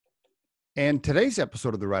And today's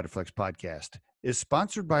episode of the RiderFlex podcast is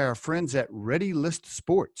sponsored by our friends at Ready List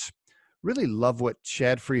Sports. Really love what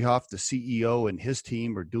Chad Freehoff, the CEO, and his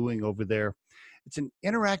team are doing over there. It's an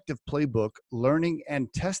interactive playbook, learning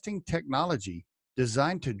and testing technology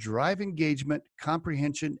designed to drive engagement,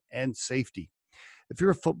 comprehension, and safety. If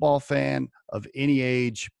you're a football fan of any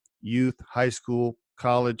age, youth, high school,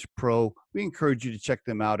 college, pro, we encourage you to check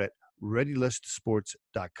them out at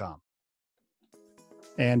ReadyListSports.com.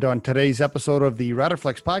 And on today's episode of the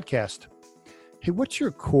RiderFlex podcast, hey, what's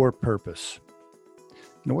your core purpose?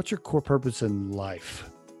 What's your core purpose in life?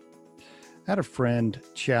 I had a friend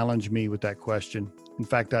challenge me with that question. In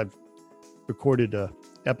fact, I've recorded an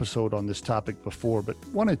episode on this topic before, but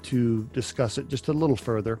wanted to discuss it just a little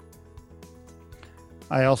further.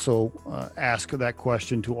 I also ask that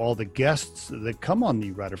question to all the guests that come on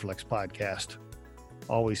the RiderFlex podcast.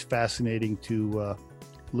 Always fascinating to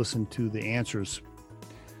listen to the answers.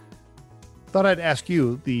 Thought I'd ask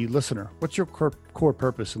you, the listener, what's your core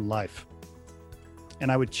purpose in life?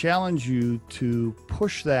 And I would challenge you to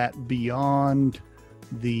push that beyond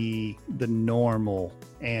the normal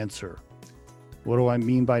answer. What do I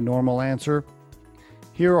mean by normal answer?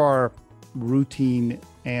 Here are routine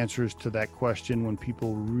answers to that question when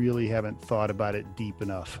people really haven't thought about it deep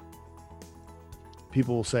enough.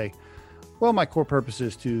 People will say, well, my core purpose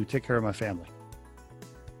is to take care of my family.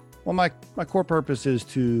 Well, my core purpose is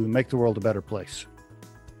to make the world a better place.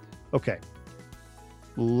 Okay.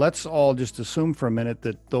 Let's all just assume for a minute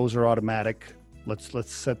that those are automatic.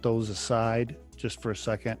 Let's set those aside just for a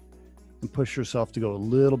second and push yourself to go a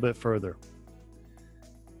little bit further.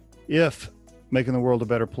 If making the world a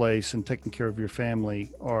better place and taking care of your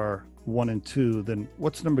family are 1 and 2, then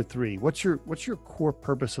what's number 3? What's your core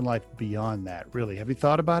purpose in life beyond that? Really, have you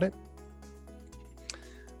thought about it?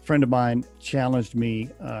 A friend of mine challenged me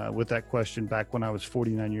with that question back when I was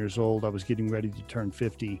 49 years old. I was getting ready to turn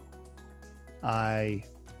 50. I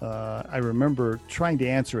remember trying to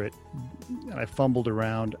answer it, and I fumbled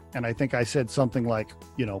around, and I think I said something like,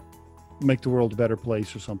 make the world a better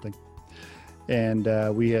place or something. And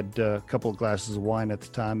we had a couple of glasses of wine at the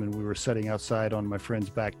time, and we were sitting outside on my friend's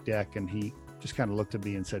back deck, and he just kind of looked at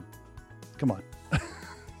me and said, come on.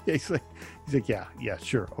 He's like, yeah,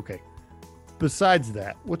 sure. Okay. Besides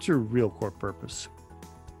that, what's your real core purpose?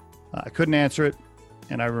 I couldn't answer it.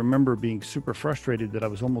 And I remember being super frustrated that I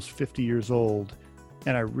was almost 50 years old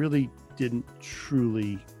and I really didn't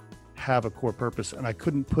truly have a core purpose, and I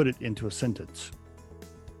couldn't put it into a sentence.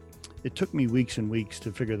 It took me weeks and weeks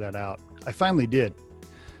to figure that out. I finally did.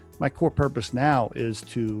 My core purpose now is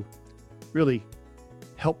to really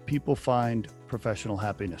help people find professional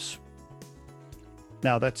happiness.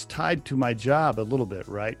 Now that's tied to my job a little bit,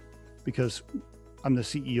 right? Because I'm the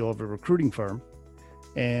CEO of a recruiting firm,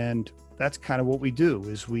 and that's kind of what we do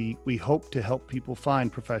is we hope to help people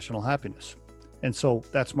find professional happiness. And so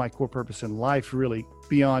that's my core purpose in life, really,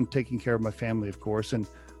 beyond taking care of my family, of course, and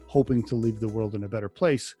hoping to leave the world in a better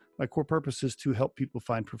place. My core purpose is to help people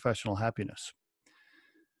find professional happiness.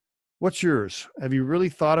 What's yours? Have you really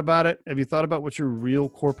thought about it? Have you thought about what your real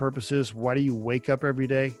core purpose is? Why do you wake up every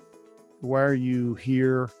day? Why are you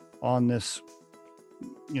here on this,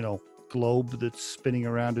 globe that's spinning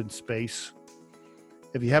around in space?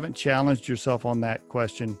 If you haven't challenged yourself on that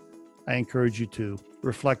question, I encourage you to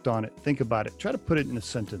reflect on it, think about it, try to put it in a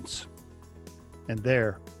sentence. And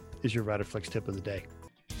there is your RiderFlex tip of the day.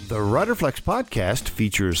 The RiderFlex podcast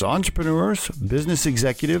features entrepreneurs, business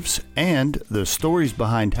executives, and the stories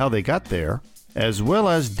behind how they got there, as well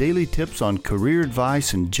as daily tips on career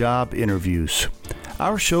advice and job interviews.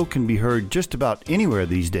 Our show can be heard just about anywhere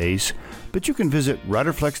these days, but you can visit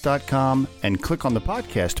riderflex.com and click on the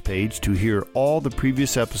podcast page to hear all the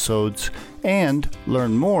previous episodes and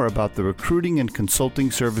learn more about the recruiting and consulting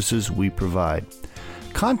services we provide.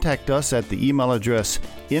 Contact us at the email address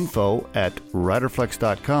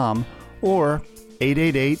info@riderflex.com or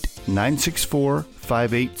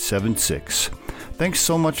 888-964-5876. Thanks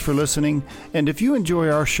so much for listening, and if you enjoy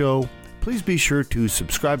our show, please be sure to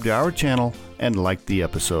subscribe to our channel and like the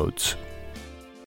episodes.